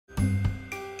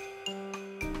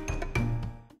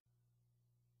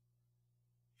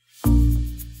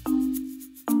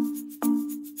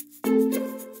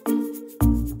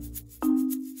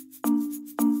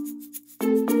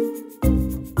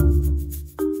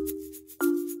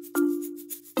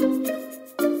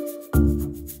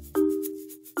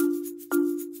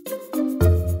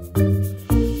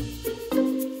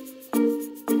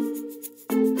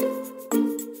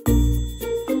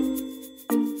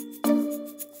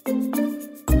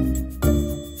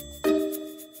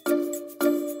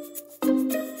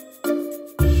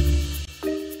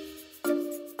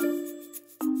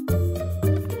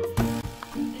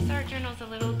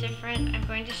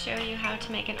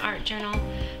art journal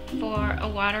for a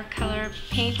watercolor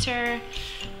painter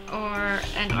or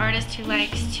an artist who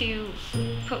likes to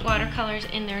put watercolors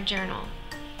in their journal.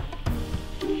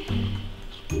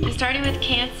 I'm starting with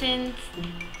Canson's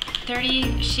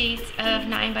 30 sheets of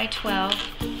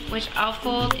 9x12, which I'll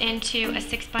fold into a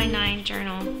 6x9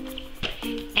 journal.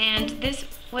 And this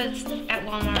was at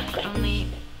Walmart only,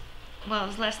 well, it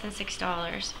was less than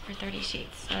 $6 for 30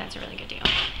 sheets, so that's a really good deal.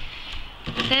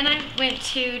 Then I went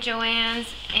to Joann's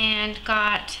and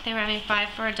got, they were having 5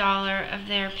 for $1 of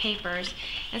their papers.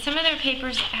 And some of their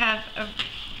papers have a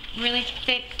really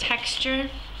thick texture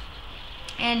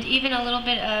and even a little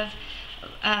bit of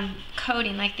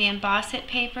coating, like the Emboss It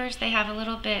papers, they have a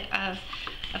little bit of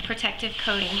a protective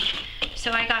coating.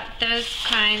 So I got those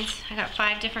kinds, I got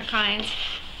 5 different kinds.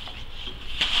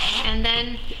 And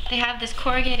then they have this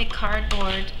corrugated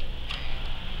cardboard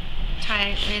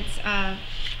type. It's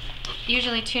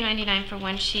usually $2.99 for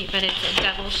one sheet, but it's a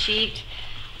double sheet.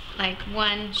 Like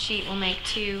one sheet will make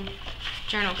 2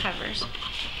 journal covers.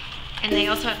 And they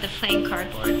also have the plain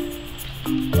cardboard.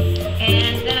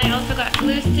 And then I also got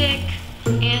glue stick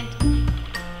and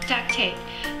duct tape.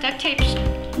 Duct tape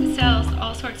sells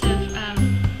all sorts of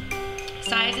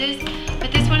sizes,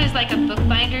 but this one is like a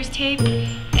bookbinder's tape,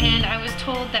 and I was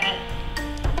told that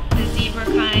the zebra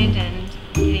kind and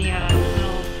the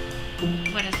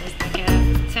little, what is this, like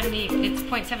a 70, it's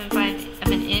 0.75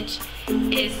 of an inch,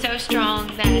 is so strong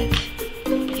that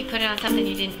if you put it on something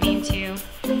you didn't mean to,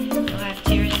 you'll have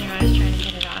tears in your eyes trying to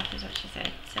get it off, is what she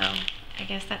said. So I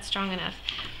guess that's strong enough.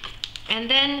 And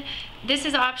then this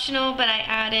is optional, but I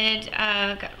added,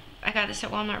 I got this at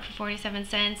Walmart for 47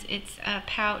 cents. It's a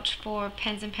pouch for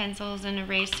pens and pencils and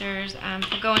erasers,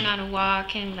 for going on a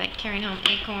walk and like carrying home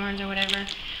acorns or whatever.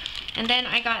 And then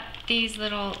I got these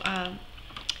little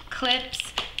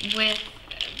clips with,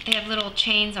 they have little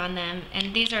chains on them,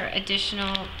 and these are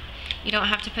additional. You don't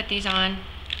have to put these on,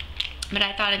 but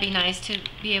I thought it'd be nice to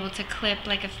be able to clip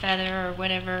like a feather or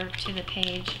whatever to the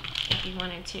page if you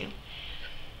wanted to.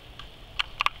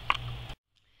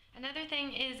 Another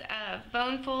thing is a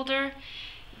bone folder.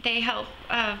 They help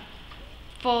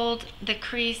fold the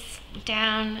crease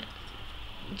down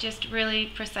just really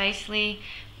precisely,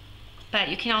 but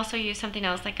you can also use something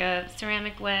else like a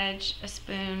ceramic wedge, a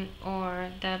spoon, or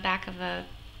the back of a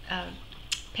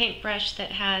paintbrush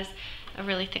that has a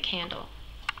really thick handle.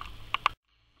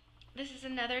 This is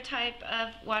another type of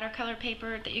watercolor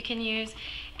paper that you can use,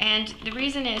 and the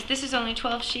reason is this is only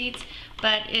 12 sheets,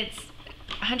 but it's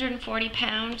 140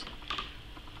 pound,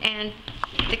 and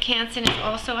the Canson is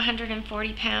also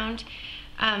 140 pound.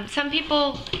 Some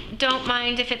people don't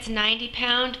mind if it's 90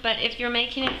 pound, but if you're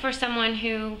making it for someone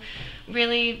who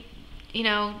really, you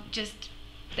know, just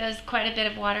does quite a bit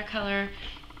of watercolor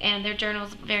and their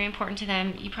journal's very important to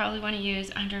them, you probably want to use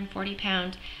 140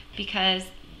 pound because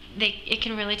it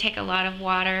can really take a lot of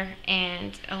water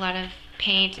and a lot of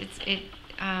paint.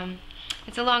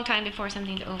 It's a long time before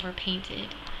something's over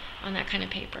painted on that kind of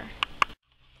paper.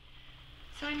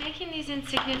 So I'm making these in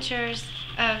signatures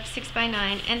of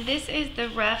 6x9, and this is the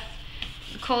rough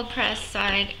cold press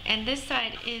side, and this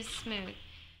side is smooth.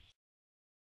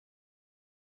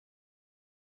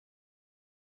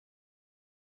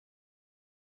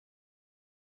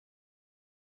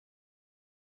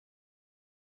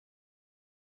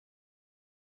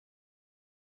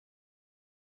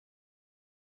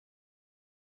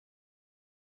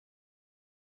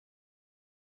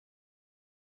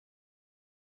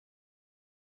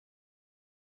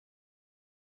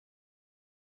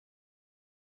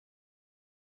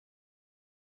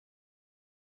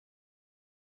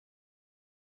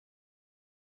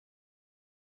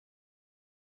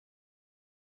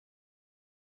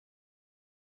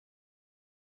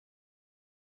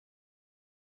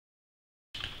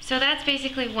 So that's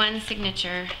basically one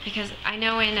signature, because I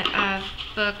know in a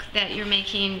book that you're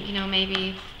making, you know,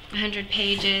 maybe 100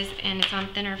 pages and it's on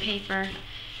thinner paper,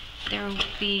 there will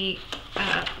be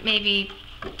maybe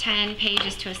 10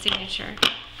 pages to a signature.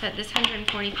 But this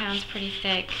 140 pounds pretty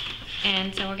thick,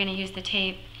 and so we're going to use the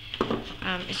tape.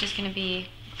 It's just going to be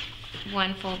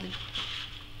one folded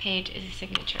page is a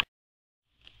signature.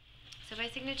 So by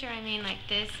signature I mean like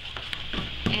this,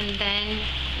 and then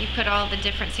you put all the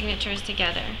different signatures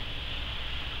together.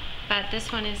 But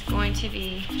this one is going to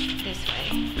be this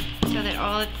way, so that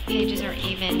all the pages are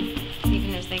even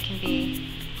as they can be.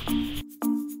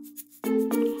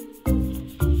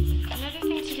 Another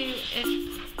thing to do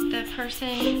if the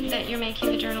person that you're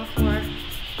making the journal for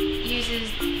uses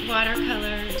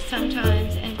watercolor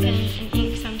sometimes and pen and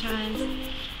ink sometimes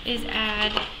is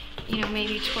add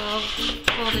maybe 12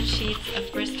 folded sheets of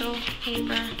Bristol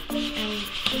paper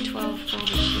and 12 folded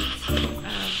sheets of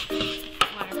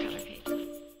watercolor paper.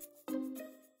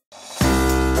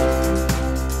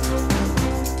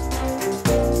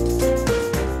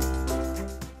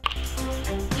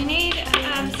 You need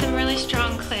some really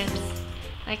strong clips.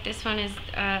 Like this one is,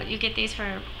 you get these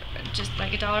for just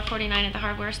like $1.49 at the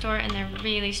hardware store, and they're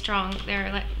really strong.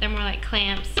 They're more like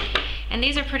clamps, and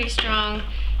these are pretty strong.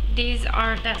 These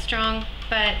aren't that strong,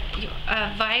 but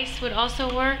a vise would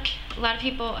also work. A lot of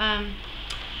people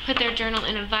put their journal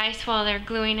in a vise while they're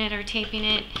gluing it or taping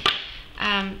it,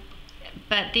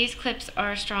 but these clips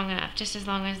are strong enough, just as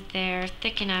long as they're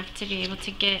thick enough to be able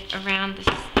to get around the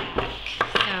stack.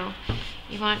 So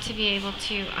you want to be able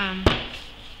to,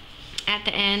 at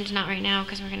the end, not right now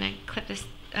because we're going to clip this,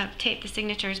 tape the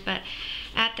signatures, but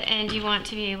at the end you want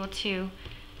to be able to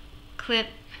clip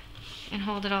and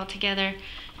hold it all together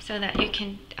so that you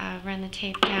can run the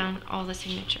tape down all the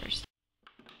signatures.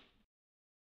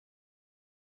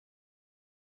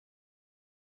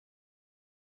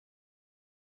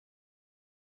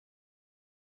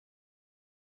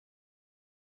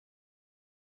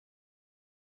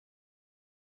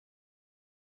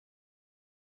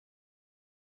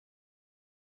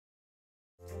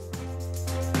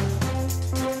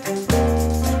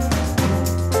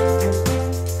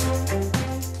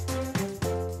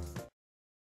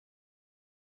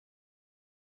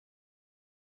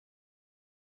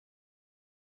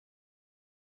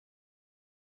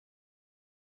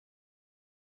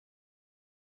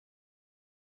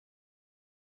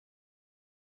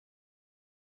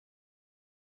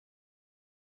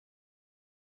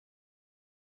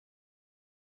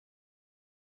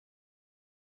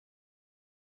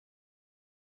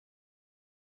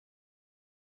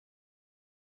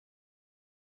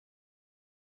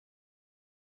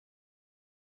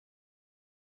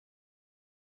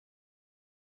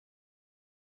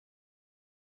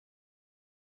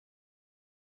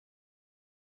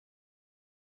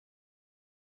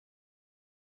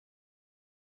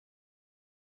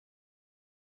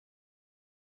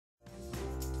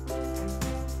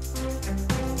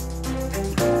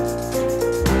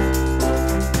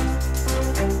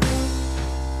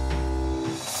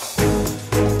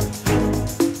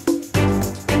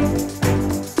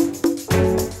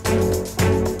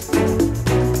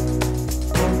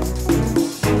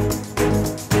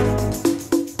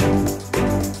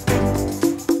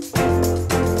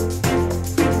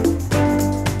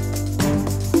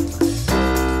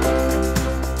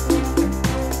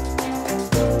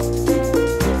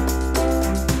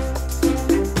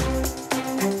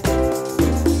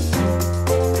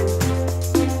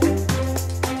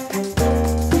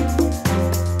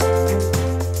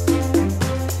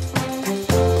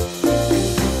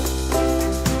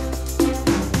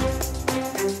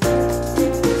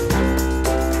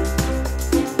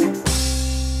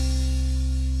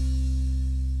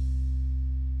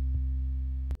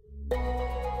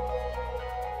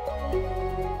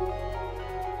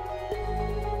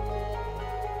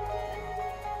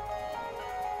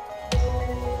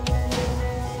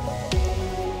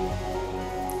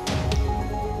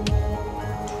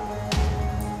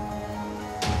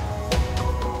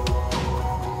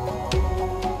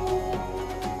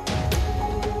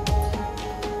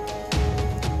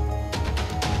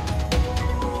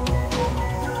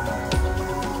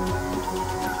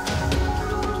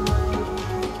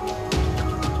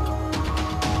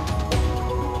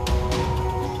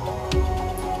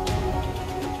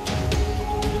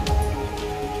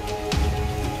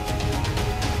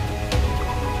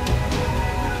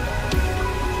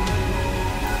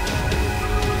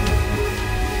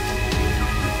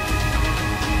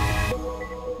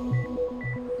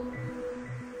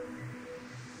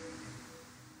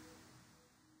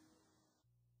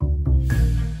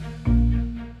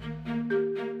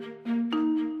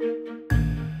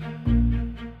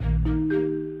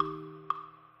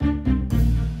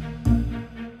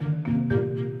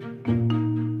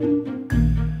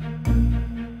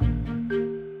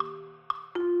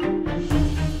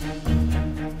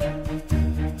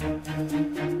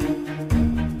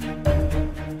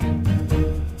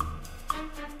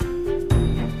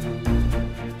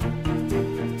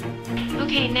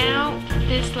 Okay, now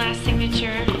this last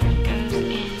signature goes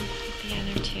in with the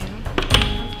other two.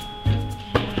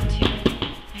 I want to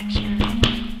make sure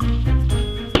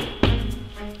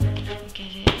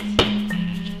get it as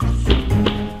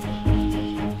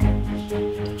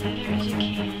together as you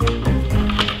can.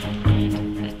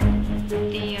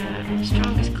 And the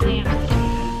strongest clamp that you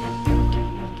have to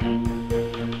hold it.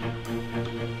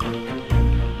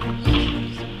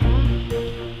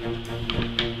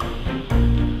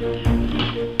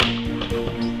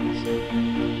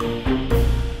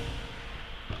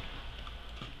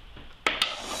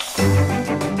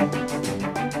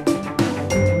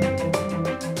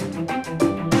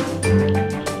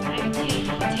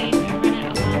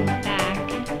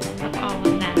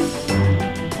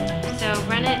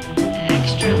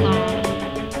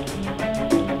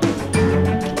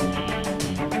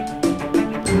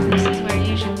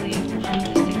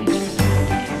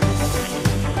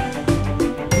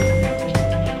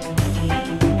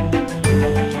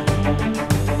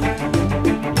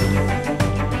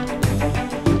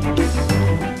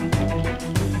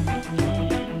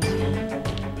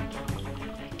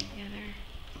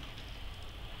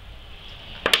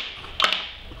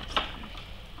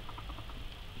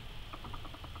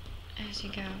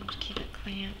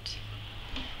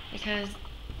 because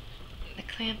the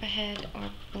clamp ahead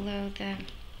or below the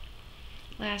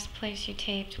last place you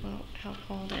taped will help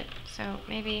hold it. So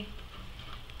maybe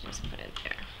just put it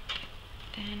there.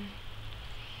 Then,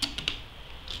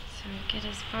 so get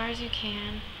as far as you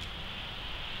can.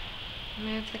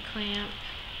 Move the clamp.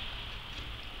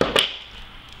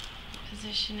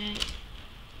 Position it.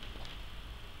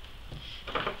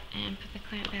 And put the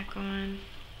clamp back on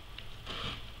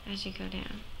as you go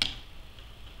down.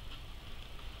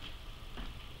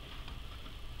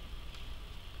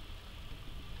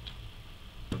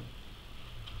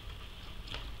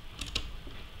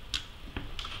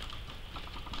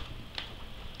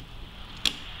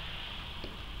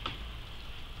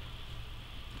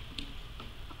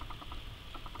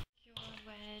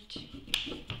 Wedge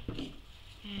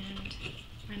and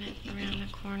run it around the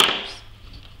corners.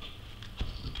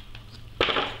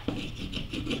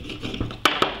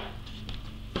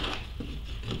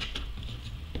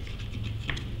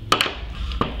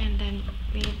 And then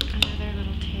leave another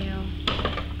little tail.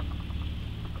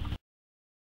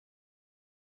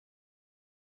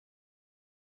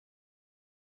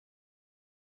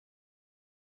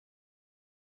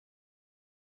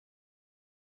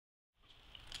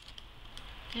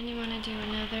 Then you want to do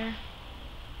another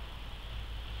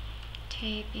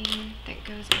taping that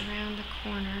goes around the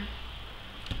corner.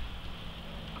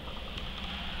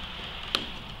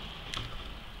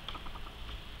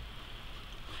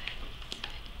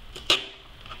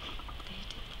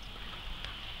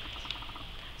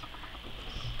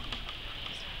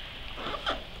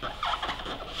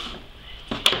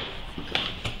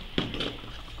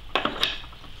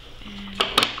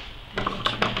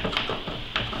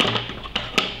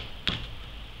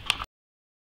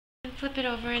 Flip it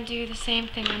over and do the same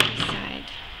thing on this side.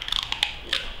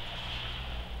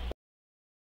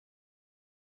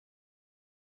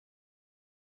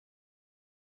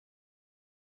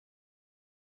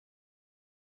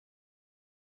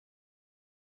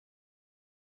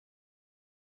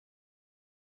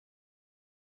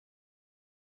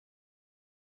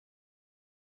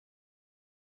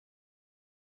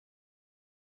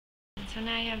 And so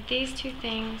now you have these two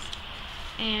things,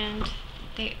 and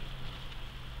the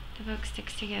book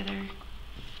sticks together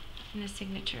in the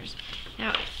signatures.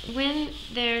 Now, when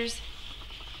there's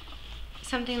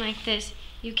something like this,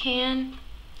 you can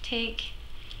take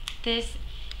this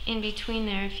in between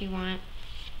there if you want,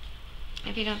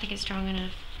 if you don't think it's strong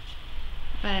enough,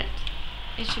 but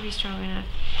it should be strong enough.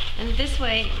 And this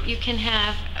way you can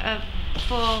have a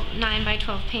full 9 by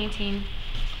 12 painting,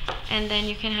 and then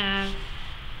you can have,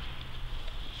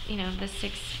 you know, the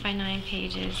 6 by 9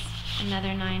 pages,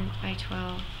 another 9 by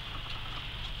 12,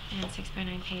 and 6 by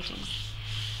 9 pages.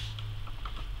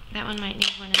 That one might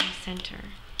need one in the center.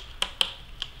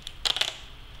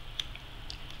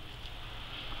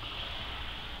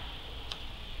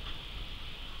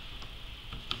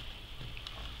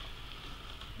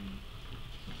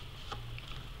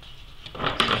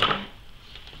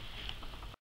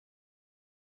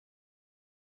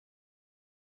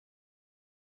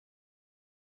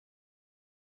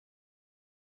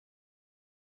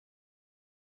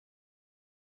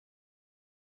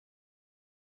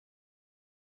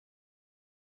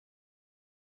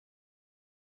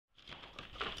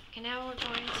 Okay, now we're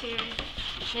going to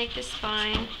make the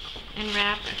spine and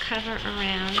wrap a cover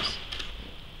around,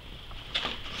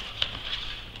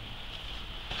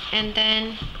 and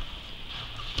then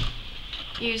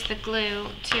use the glue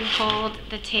to hold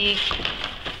the tape.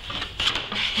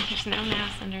 There's no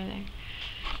mouse under there.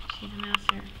 She's a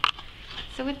mouser.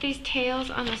 So with these tails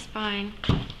on the spine,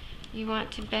 you want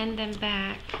to bend them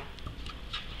back,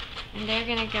 and they're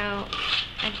going to go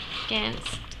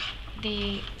against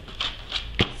the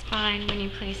spine when you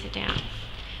place it down.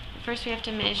 First we have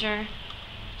to measure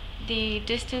the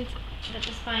distance that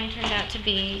the spine turned out to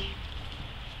be,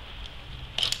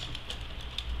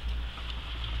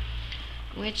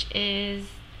 which is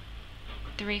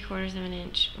 3/4 of an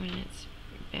inch when it's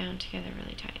bound together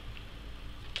really tight.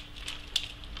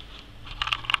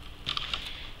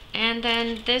 And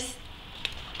then this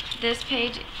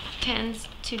page tends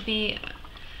to be,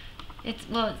 it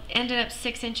ended up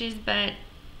 6 inches, but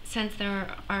since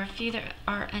there are a few that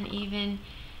are uneven,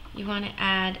 you want to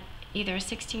add either a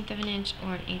 1/16 of an inch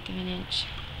or an 1/8 of an inch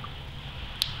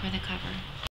for the cover.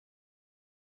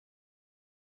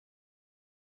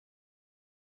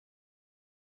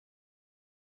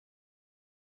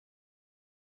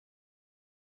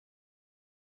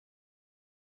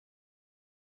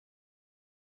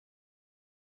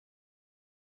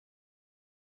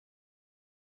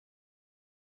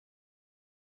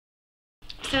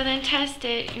 So then test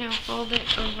it, you know, fold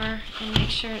it over and make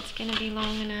sure it's going to be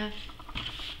long enough.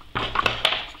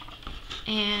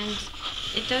 And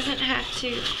it doesn't have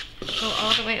to go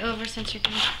all the way over since you're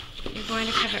going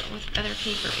to cover it with other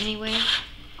paper anyway.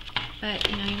 But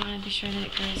you know, you want to be sure that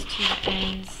it goes to the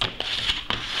ends.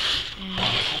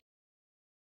 And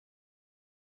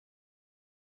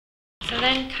so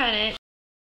then cut it.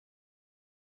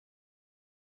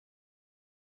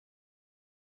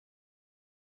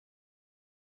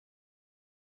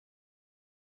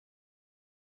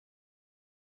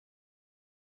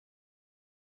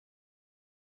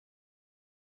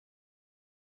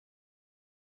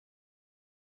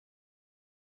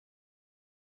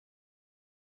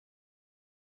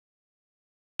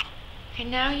 Okay,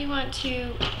 now you want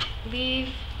to leave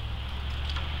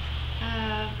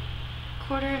a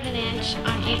 1/4 of an inch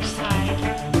on each side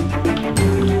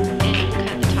and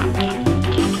cut the top off.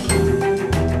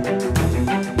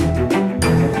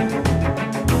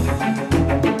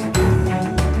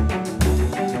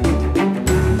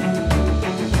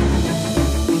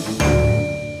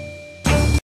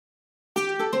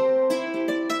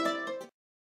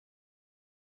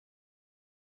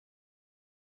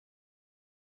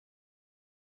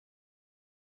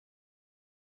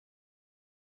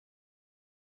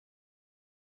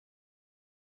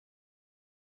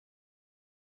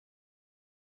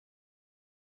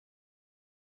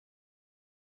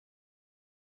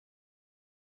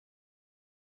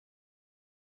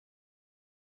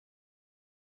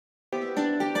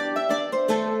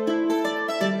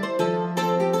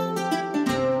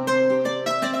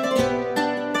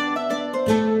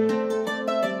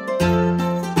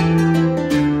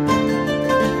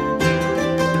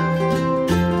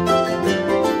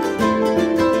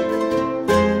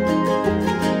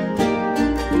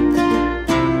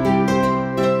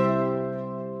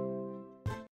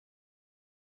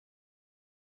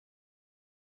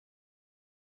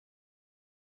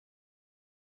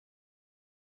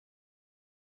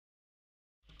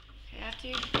 After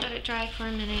you let it dry for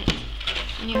a minute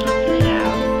and you open it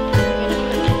out,